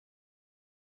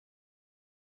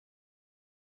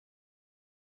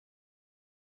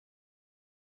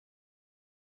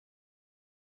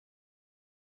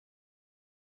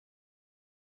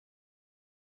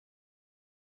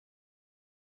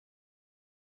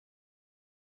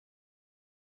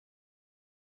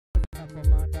na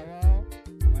komanda wao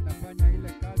wanafanya ile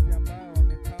kazi ambayo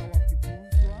wamekaa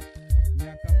wakifunzwa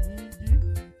miaka mingi,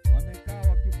 wamekaa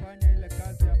wakifanya ile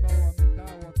kazi ambayo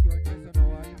wamekaa wakionyeshwa na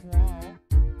walimu wao.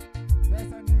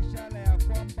 Sasa ni ishara ya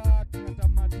kwamba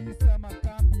tunatamatisha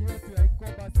makambi yetu ya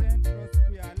Ikoba Central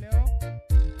siku ya leo.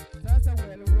 Sasa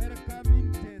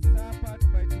welcoming the Sabbath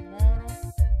by tomorrow.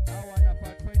 Hawa wana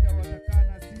Pathfinder watakaa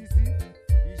na sisi.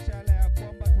 Ishara ya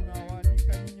kwamba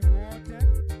tunawaalika nyinyi wote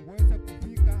muweze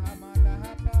kufika mahala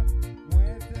hapa,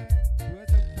 tuweze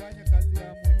kufanya kazi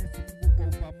ya Mwenyezi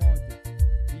Mungu kwa pamoja.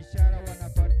 Ishara wana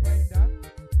Pathfinder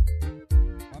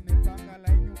wamepanga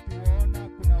laini, ukiwaona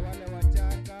kuna wale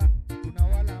wachanga, kuna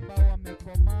wale ambao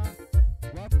wamekomaa,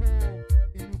 wako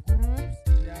in groups,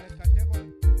 they are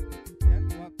category,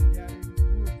 they are in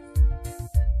groups.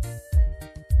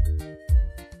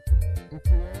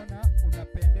 Ukiwaona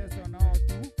unapendezwa nao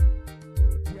tu,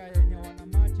 njia yenye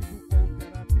wanamachi tu kwa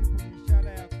utaratibu, ni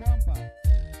ishara ya kwamba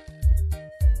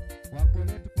wako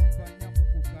letu kumfanyia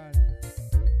Mungu kazi.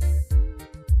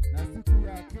 Na siku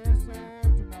ya kesho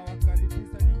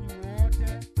tunawakaribisha nyinyi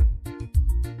wote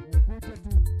ukuje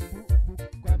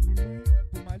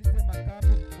tumalize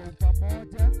makambi kwa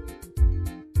pamoja.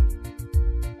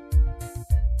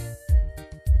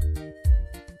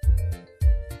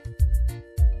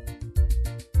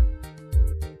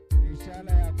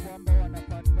 Ishara ya kwamba wana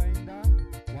Pathfinder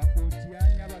wako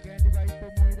utianya bagendi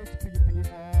baito mwire kipigipigi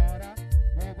ngora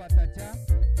mubatacha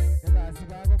egasi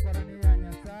bago koroni ya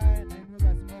Nyasaye nenu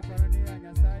gasi mo koroni ya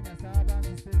Nyasaye Nyasaye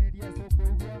bangiseniria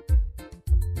sokoigwa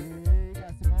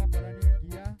gasi mo koroni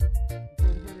ngia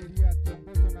kuongereria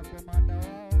kiongozo na komanda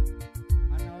wao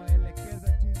anawaelekeza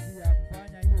jinsi ya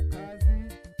kufanya hiyo kazi.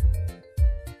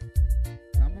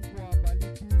 Na Mungu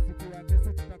awabariki. Siku ya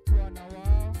kesho tutakuwa na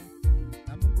wao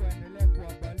na Mungu aendelee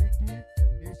kuwabariki.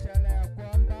 Ni ishara ya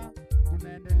kwamba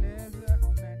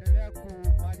tunaendelea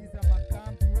kumaliza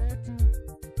makambi yetu,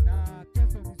 na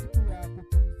kesho ni siku ya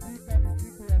kupumzika, ni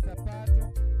siku ya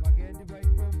Sabato. Wagendi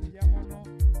baito mpia mono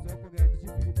soko gendi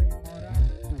chipilipili mora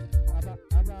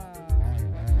aba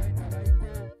wachaina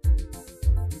baito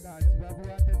igasi babu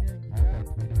wate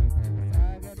ningia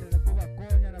saga ndele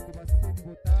kubakonya na kubasini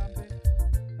butambe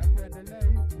na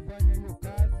kuendelea kufanya hiyo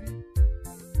kazi.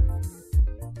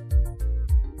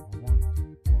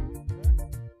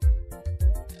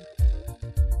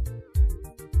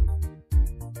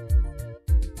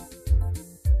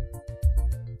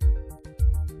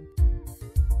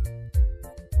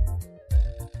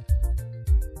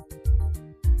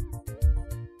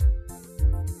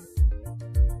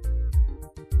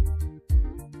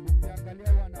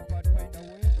 Ukiangalia wana Pathfinder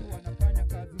wetu wanafanya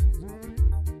kazi nzuri.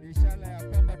 Ni ishara ya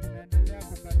kwamba tunaendelea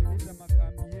kukamilisha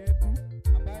makambi yetu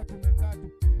ambayo tumekaa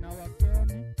na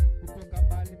wageni kutoka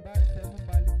mbalimbali, sehemu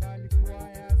mbalimbali,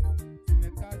 choirs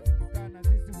zimekaa zikikaa na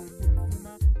sisi wiki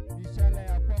mzima. Ni ishara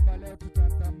ya kwamba leo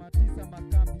tutatamatisha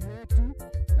makambi yetu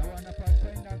na wana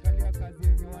Pathfinder. Angalia kazi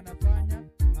yenye wanafanya,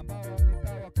 ambao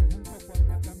wamekaa wakifunzwa kwa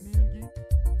miaka mingi.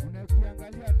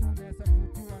 Ukiangalia tu unaweza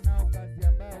kuvutiwa nao kazi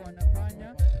ambayo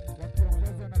wanafanya,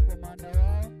 wakiongozwa na komanda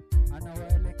wao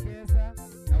anawaelekeza,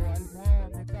 na walimu wao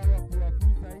wamekaa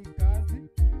wakiwafunza hii kazi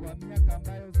kwa miaka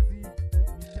ambayo si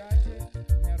michache,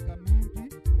 miaka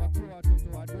mingi, wakiwa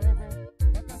watoto wadogo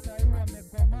mpaka saa hii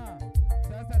wamekomaa.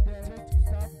 Sasa they are ready to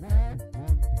serve God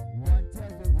kwa njia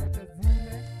zozote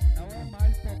zile. Na wewe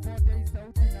mahali popote hii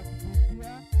sauti na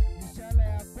kufikia, ishara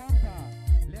ya kwamba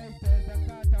leo itaweza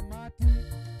kaa tamati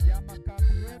ya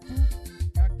makambi yetu.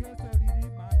 Na kesho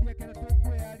lili maambia kena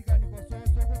tokwe aligani kwa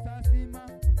soso kwa sasima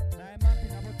na emambi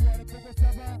na botuwale koko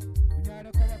saba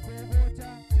unyare kwa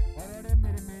wakogocha orore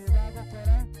mirime bago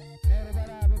kora nero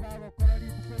barabe bago kora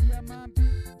libukolia mambi.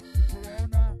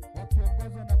 Ikuwaona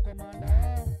wakiongozwa na komanda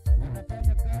wao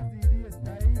wanafanya kazi iliye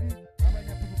stahili.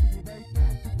 Abanya pigipigi baito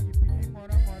pigipigi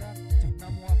ngora ngora na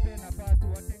muwape nafasi,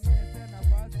 watengeneze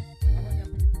nafasi. Abanya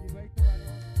pigipigi baito wale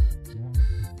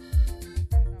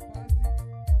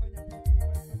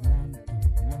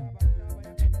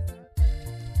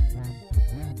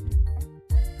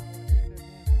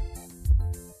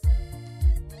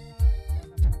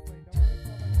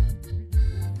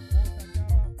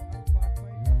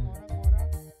Pathfinder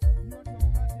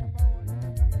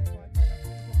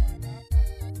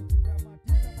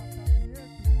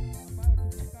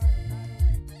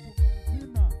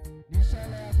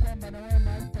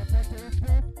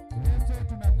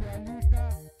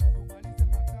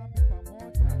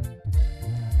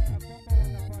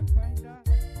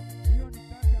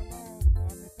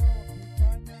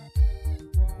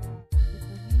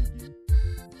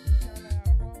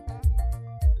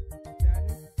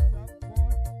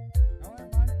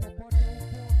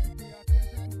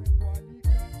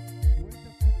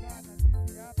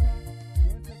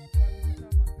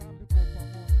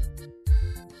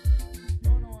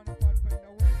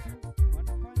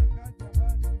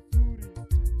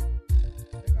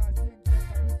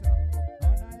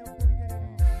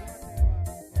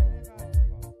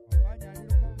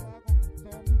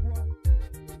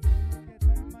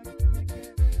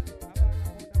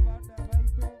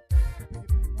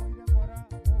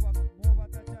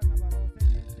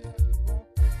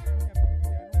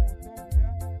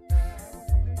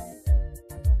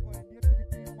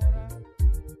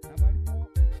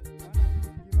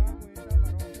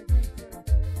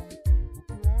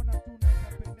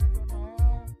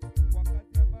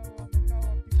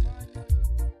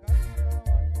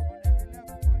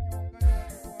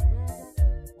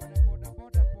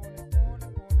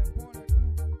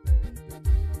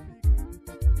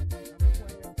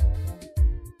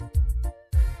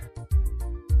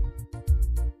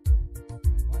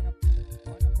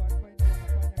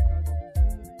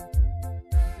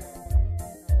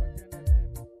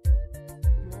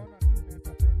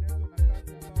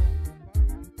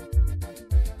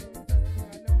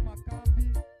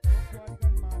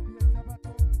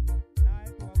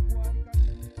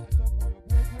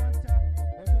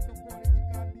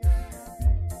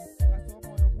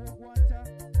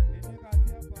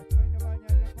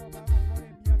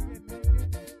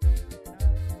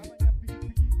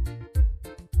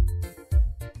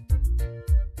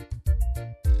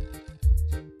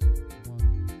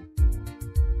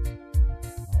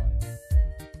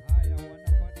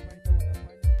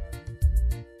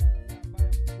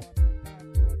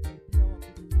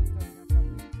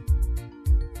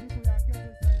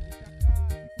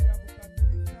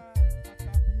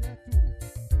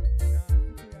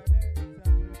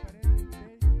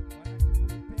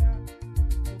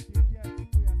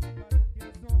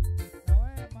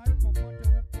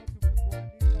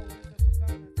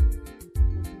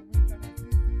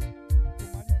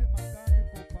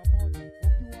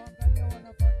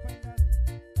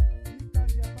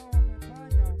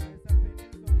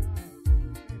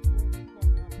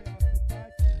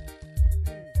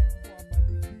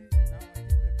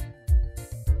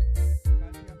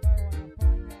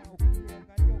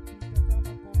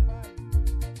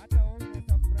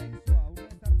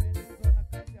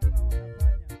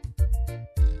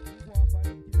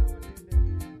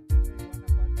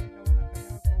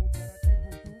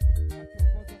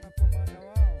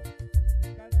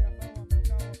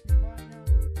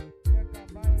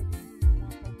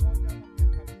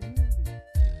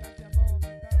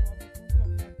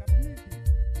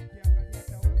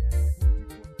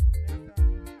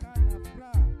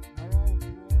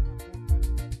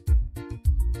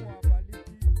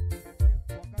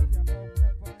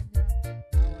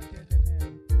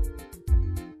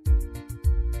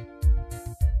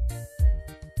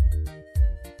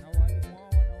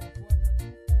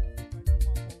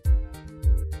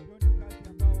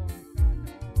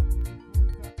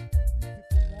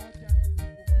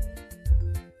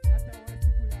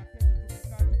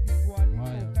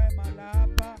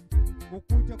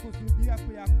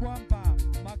ya kwamba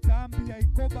makambi ya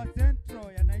Ikoba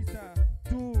Central yanaisha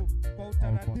tu kwa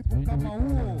utaratibu kama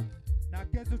huo, na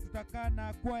kesho tutakaa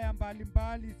na kwaya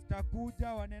mbalimbali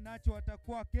zitakuja, wanenacho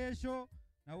watakuwa kesho,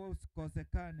 na wewe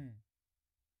usikosekane.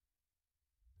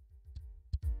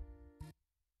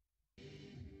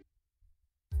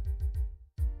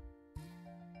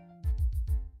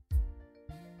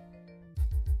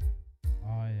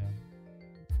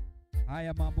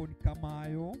 Haya mambo ni kama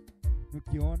hayo.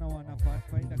 Tukiona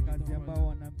wanafaida kazi ambao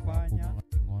wanafanya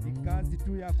ni kazi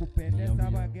tu ya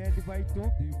kupendeza bagedi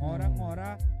baito ngora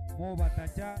ngora mo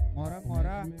batacha ngora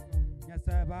ngora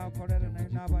nyasaye ba korera na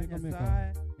naba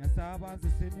nyasaye ba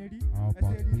seneri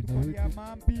aseli tukolia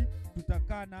mambi.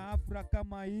 Tutakaa na afra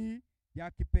kama hii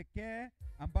ya kipekee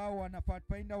ambao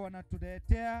wanafaida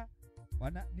wanatuletea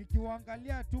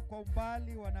nikiwaangalia tu kwa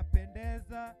umbali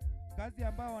wanapendeza. Kazi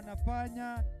ambao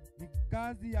wanafanya ni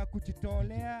kazi ya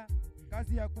kujitolea,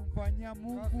 kazi ya kumfanyia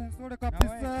Mungu. Na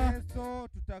kesho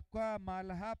tutakuwa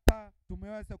mahali hapa,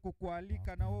 tumeweza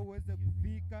kukualika na wewe uweze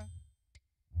kufika,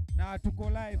 na tuko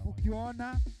live.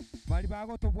 Ukiona bali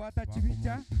bago tobwata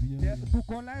chibicha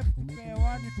tuko live, tuko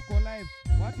hewani, tuko live.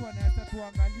 Watu wanaweza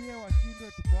tuangalie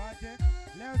washindwe tukoaje.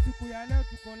 Leo siku ya leo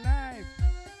tuko live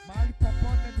mahali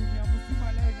popote dunia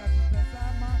mzima leo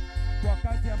inatutazama kwa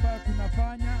kazi ambayo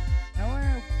tunafanya. Na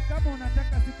wewe kama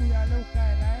unataka siku ya leo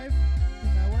ukae live,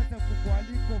 tunaweza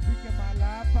kukualika ufike mahali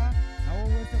hapa na wewe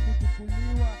uweze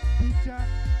kuchukuliwa picha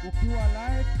ukiwa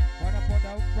live.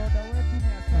 Wanapoda wetu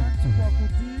ni asante kwa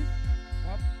kutii,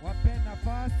 wape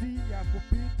nafasi ya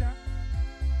kupita.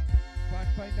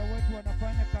 Pathfinder wetu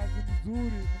wanafanya kazi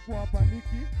mzuri, Mungu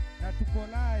awabariki. Na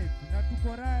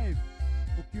tuko live.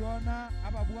 Ukiona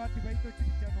hapa bwati baito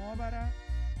chibichano wabara.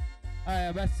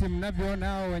 Haya basi, mnavyoona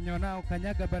hao wenye wanao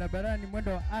kanyaga barabarani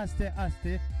mwendo wa aste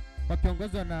aste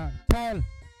wakiongozwa na Paul.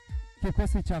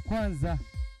 Kikosi cha kwanza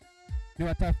ni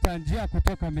watafuta njia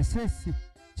kutoka Misesi,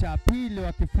 cha pili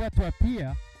wakifuatwa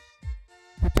pia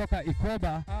kutoka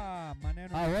Ikoba.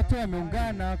 Wote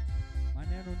wameungana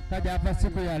kaja hapa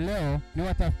siku ya leo, ni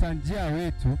watafuta njia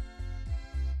wetu.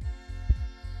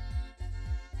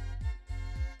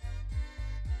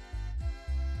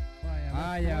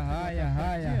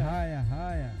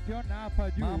 Haya. Ukiona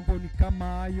hapa juu mambo ni kama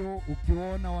hayo.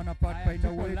 Ukiona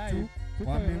Pathfinder wetu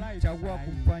wamemchagua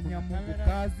kumfanyia Mungu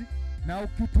kazi. Na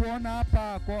ukituona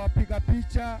hapa kwa wapiga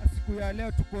picha siku ya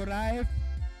leo tuko live.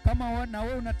 Kama na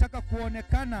wewe unataka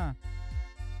kuonekana,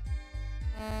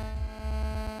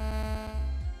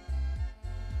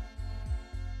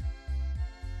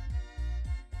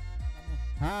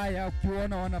 haya,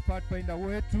 ukiona Pathfinder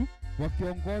wetu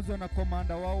wakiongozwa na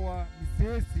komanda wao wa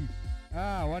Misesi,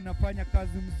 wanafanya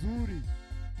kazi mzuri.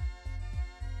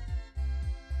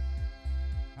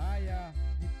 Haya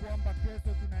ni kwamba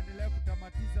kesho tunaendelea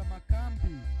kutamatiza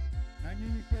makambi, na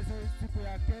nyinyi kesho, siku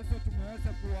ya kesho tumeweza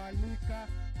kualika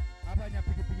hapa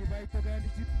nyapigipigi baito gandi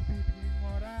chipigipigi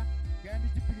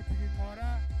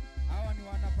ngora. Hawa ni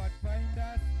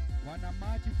Pathfinders, wana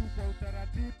machi tu kwa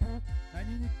utaratibu. Na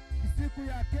nyinyi siku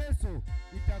ya kesho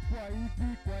itakuwa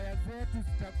hivi, kwaya zetu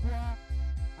zitakuwa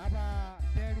hapa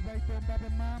teri baito mbabe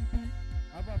mambi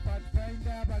hapa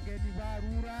Pathfinder bageni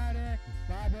barurare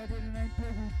babede na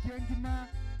ntego kengima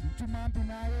mtumambi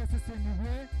nayo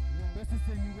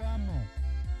sese niwamo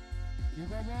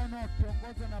Igobono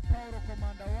kiongozwa na Paulo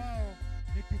komanda wao.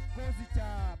 Ni kikosi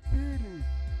cha pili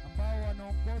ambao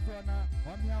wanaongozwa na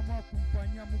wameamua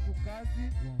kumfanyia Mungu kazi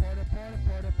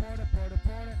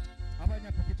pole. Hapa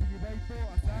nyapigipigi baito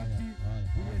asanti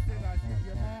uyesega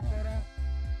asikie mokora.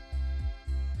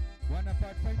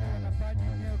 Pathfinder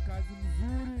wanafanya eneo kazi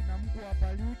mzuri, na Mungu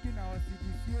awabariki na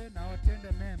wasidishie na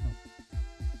watende mema.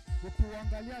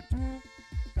 Ukiangalia tu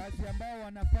kazi ambayo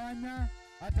wanafanya,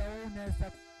 hata wewe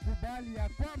unaweza kubali ya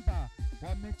kwamba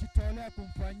wamejitolea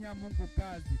kumfanyia Mungu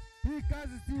kazi. Hii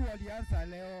kazi si walianza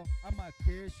leo ama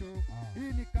kesho.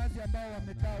 Hii ni kazi ambayo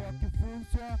wamekaa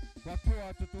wakifunzwa wakiwa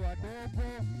watoto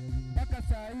wadogo, mpaka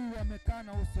saa hii wamekaa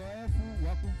na uzoefu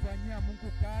wa kumfanyia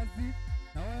Mungu kazi.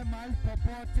 Na wewe mahali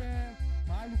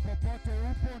popote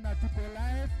upo na tuko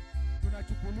live,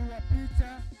 tunachukuliwa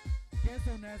picha.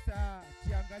 Kesho unaweza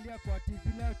kiangalia kwa TV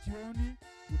leo jioni,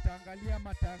 utaangalia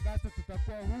matangazo,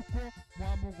 tutakuwa huko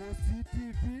Mwamugosi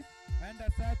TV. Enda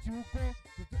search huko,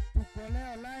 tuko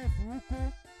leo live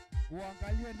huko,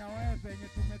 uangalie na wewe venye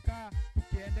tumekaa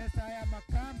tukiendesha haya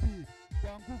makambi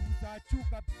kwa nguvu za juu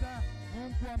kabisa.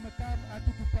 Mungu amekaa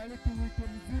atukubariki wiki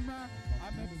mzima,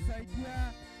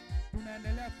 ametusaidia.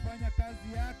 Tunaendelea kufanya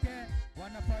kazi yake.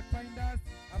 Pathfinders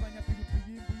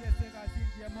abanyapigipigi mbuyesega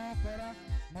asingie mokora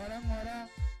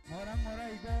ngora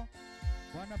igo.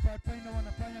 Pathfinder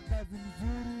wanafanya kazi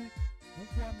mzuri.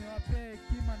 Mungu amewapea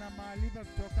hekima na maarifa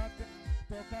kutoka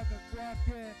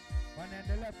kwake,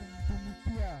 wanaendelea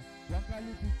kumtumikia.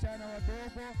 Wangali vijana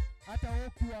wadogo, hata wewe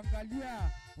ukiangalia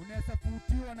unaweza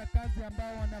kuvutiwa na kazi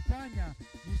ambao wanafanya.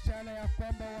 Ni ishara ya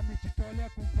kwamba wamejitolea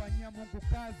kumfanyia Mungu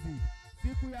kazi.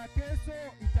 Siku ya kesho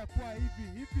itakuwa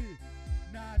hivi,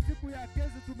 na siku ya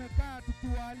kesho tumekaa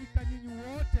tukiwaalika nyinyi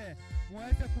wote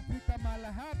muweze kufika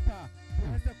mahala hapa,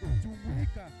 muweze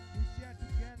kujumuika, we share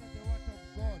together the word of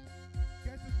God.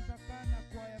 Kesho tutakaa na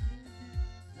kwaya mingi,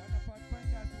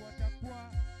 wanapathfinders watakuwa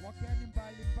wageni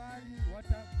mbalimbali,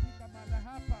 watafika mahala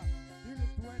hapa ili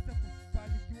tuweze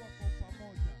kufanikiwa kwa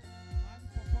pamoja. Mahali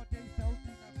popote hii sauti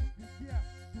inakufikia,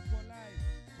 tuko live.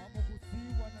 Mamogusi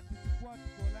wanatuchukua,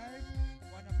 tuko live.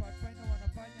 Wanapathfinder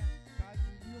wanafanya kazi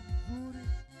iliyo mzuri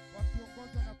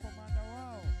wakiongozwa na komanda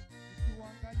wao.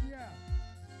 Ukiangalia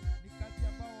ni kazi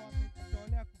ambao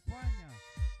wamejitolea kufanya,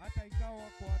 hata ingawa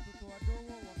wako watoto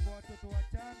wadogo, wako watoto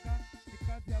wachanga. Ni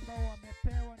kazi ambao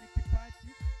wamepewa, ni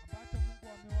kipaji ambacho Mungu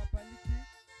amewabariki,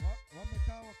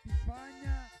 wamekaa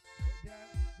wakifanya. They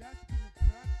are just been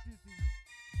practicing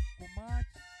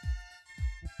kumarch,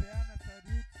 kupeana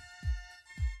salute,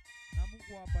 na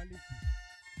Mungu awabariki.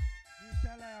 Ni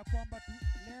ishara ya kwamba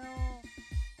leo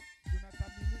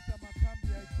tunakamilisha makambi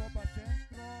ya Ikoba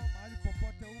Central. Mahali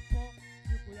popote upo,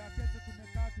 siku ya kesho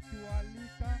tumekaa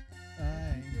tukiwaalika.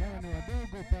 Ingawa ni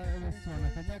wadogo basi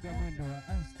wanakanyaga mwendo wa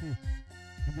aste.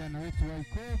 Vijana wetu wa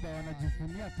Ikoba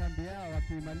wanajifunia kambi yao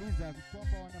wakimaliza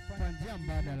kwa njia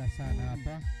mbadala sana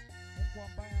hapa. Mungu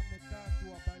ambaye amekaa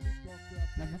kuwabariki wakiwa.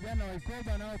 Na vijana wa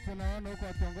Ikoba nao tunaona huko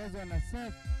wakiongozwa na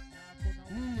Seth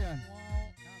Lilian.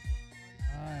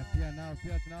 Pia nao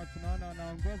tunaona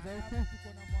wanaongoza huko. Tuko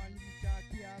na mwalimu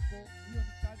chaki yako. Hiyo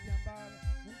ni kazi ambayo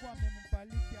Mungu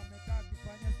amembariki, amekaa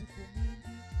akifanya siku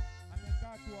mingi,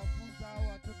 amekaa kuwafunza hao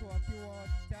watoto wakiwa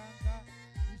wachanga.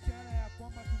 Ishara ya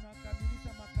kwamba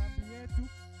tunakamilisha makambi yetu,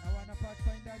 na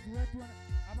wanapathfinders wetu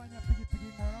abanyapigipigi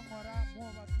ngora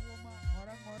mova kioma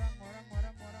ngora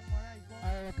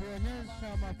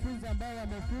wakionyesha mafunzo ambayo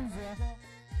wamefunzwa.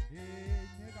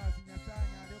 Nega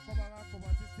zinyasanya alioko bagako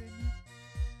baseseni.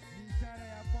 Ni ishara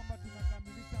ya kwamba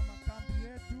tunakamilisha makambi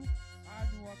yetu.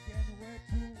 Ani wageni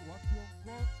wetu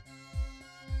wakiongoza.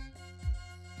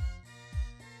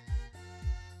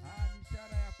 Ni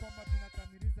ishara ya kwamba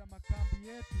tunakamilisha makambi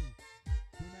yetu.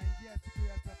 Tunaingia siku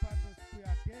ya Sabato, siku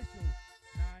ya kesho,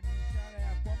 na ni ishara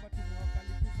ya kwamba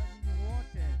tumewakaribisha nyinyi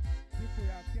wote siku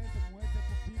ya kesho muweze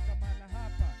kufika mahala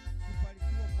hapa,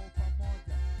 tubarikiwe kwa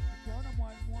pamoja. Tukiona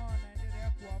mwalimu wao anaendelea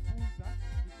kuwafunza,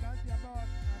 ni kazi ambayo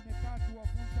amekaa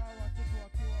kuwafunza watoto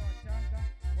wakiwa wachanga,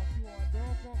 wakiwa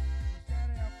wadogo.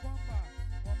 Ishara ya kwamba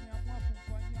wameamua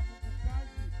kumfanyia Mungu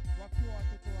kazi wakiwa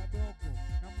watoto wadogo.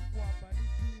 Na Mungu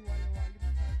awabariki wale walimu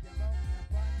kazi ambao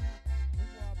mnafanya.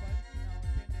 Mungu awabariki na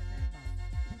watende mema.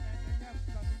 Tunaendelea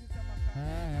kukamilisha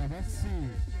makambi. Basi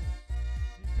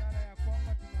ishara ya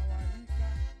kwamba tunawaalika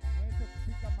waweze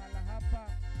kufika mahala hapa,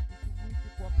 tutumwiki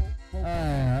kwa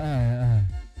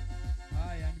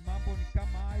haya. Ni mambo ni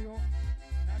kama hayo,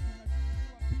 na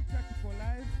tunachukua picha, tuko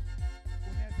live.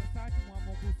 Unaweza search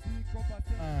Mwamogusi Ikoba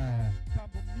Central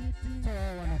Camp Meeting.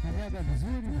 wanakanyaga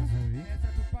vizuri. Unaweza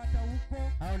tupata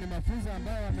huko. Hao ni mafunzo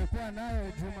ambayo wamekuwa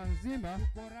nayo juma nzima.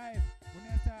 Tuko live.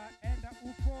 Unaweza enda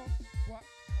huko kwa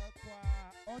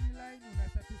online,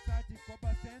 unaweza tusearch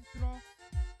Ikoba Central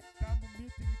Camp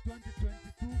Meeting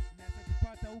 2022. Unaweza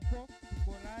tupata huko,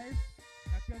 tuko live,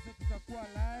 na kesho tutakuwa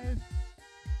live.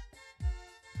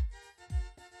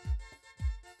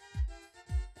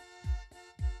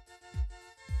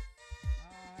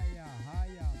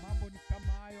 Haya, mambo ni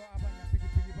kama hayo hapa na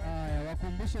pikipiki basi.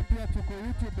 Wakumbushe pia tuko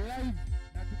YouTube live.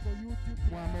 Na tuko YouTube.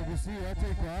 Mwamogusi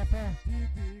wote iko hapa.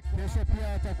 TV Kesho pia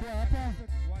watakuwa hapa.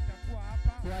 Watakuwa hapa.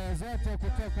 Kwaya zote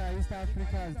kutoka East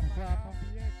Africa zitakuwa hapa.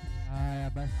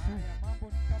 Basi. Mambo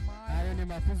ni kama hayo. Hayo ni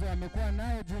mafunzo wamekuwa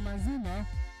nayo juma nzima.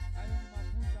 Hayo ni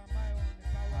mafunzo ambayo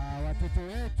wamekaa. Watoto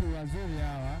wetu wazuri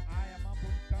hawa. Mambo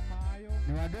ni kama hayo.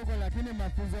 Ni wadogo lakini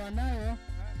mafunzo wanayo.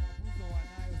 Mafunzo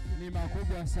wanayo ni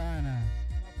makubwa sana.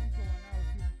 Mafunzo wanayo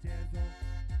si mchezo.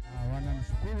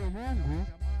 Wanamshukuru Mungu.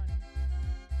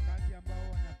 Kazi ambao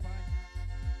wanafanya.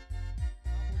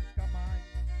 Mambo ni kama hayo.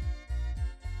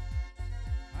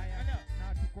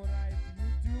 Na tuko live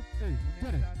YouTube.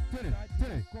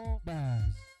 Bas.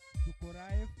 Tuko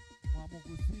live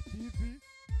Mwamogusi TV.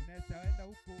 Unaweza enda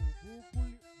huko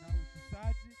Google na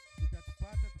utusearch,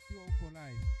 utatupata tukiwa huko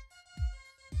live.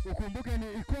 Ukumbuke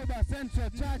ni Ikoba Central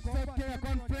Church South Kenya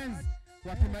Conference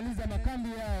wakimaliza makambi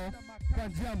yao kwa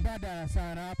njia mbadala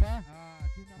sana hapa.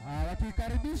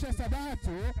 Wakikaribisha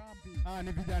Sabato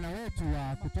ni vijana wetu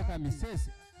wa kutoka Misesi.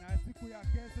 siku ya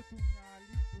kesho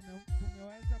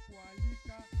tumeweza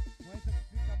kualika muweze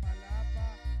kufika mahali hapa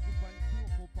tubarikiwe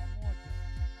kwa pamoja.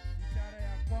 Ishara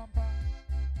ya kwamba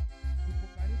tuko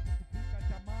karibu kufika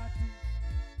tamati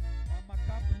wa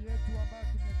makambi yetu ambayo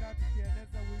tumekaa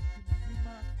tukieleza wiki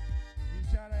mzima.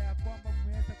 Ishara ya kwamba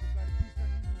mmeweza kukaribishwa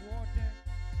nyinyi wote.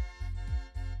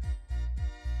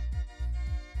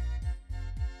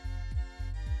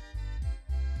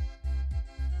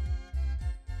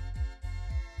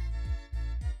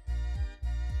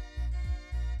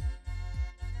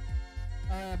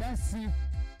 Basi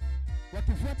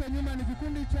wakifuata nyuma ni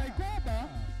kikundi cha Ikoba.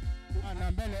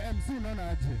 Na mbele MC unaona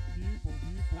aje?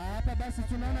 Hapa basi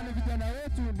tunaona ni vijana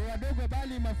wetu ni wadogo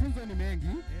bali mafunzo ni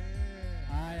mengi.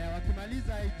 Haya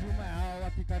wakimaliza Ijumaa hao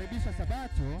wakikaribisha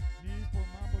Sabato. Nipo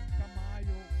mambo ni kama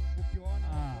hayo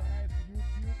ukiona live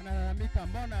YouTube. Analalamika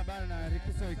mbona bana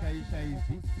rikiso ikaisha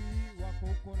hivi. Wako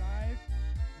huko live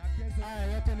na kesho. Haya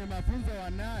yote ni mafunzo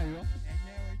wanayo.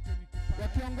 Enyewe hicho ni kipaji.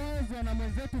 Wakiongozwa na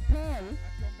mwenzetu Paul.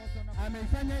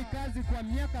 Ameifanya hii kazi kwa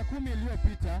miaka 10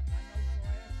 iliyopita.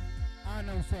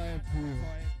 Ana uzoefu huyo.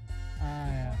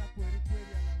 Haya.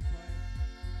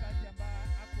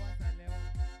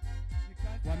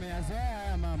 Wameyazoea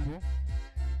haya mambo.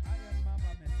 Hayo ni mambo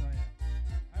amezoea.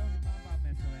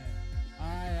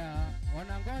 Haya,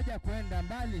 wanangoja kwenda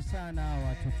mbali sana hao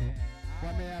watoto.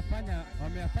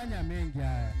 Wameyafanya mengi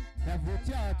haya.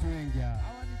 Yavutia watu wengi haya.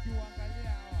 Hawa nikiangalia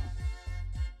hawa.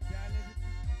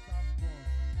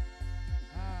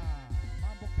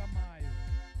 Mambo kama hayo.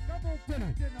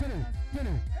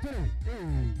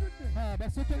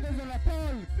 Basi kiongozi la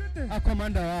Paul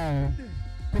akomanda wao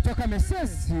kutoka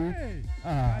Mesesi.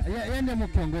 Yeye ndiye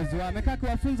mkiongozi wao. Amekaa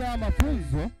kuwafunza hao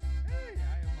mafunzo. Hayo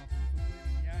mafunzo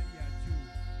ni hali ya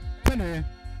juu. Tene.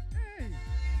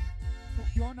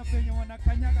 Ukiona penye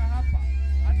wanakanyaga hapa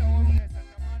hata wewe unaweza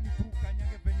tamani tu kanyaga.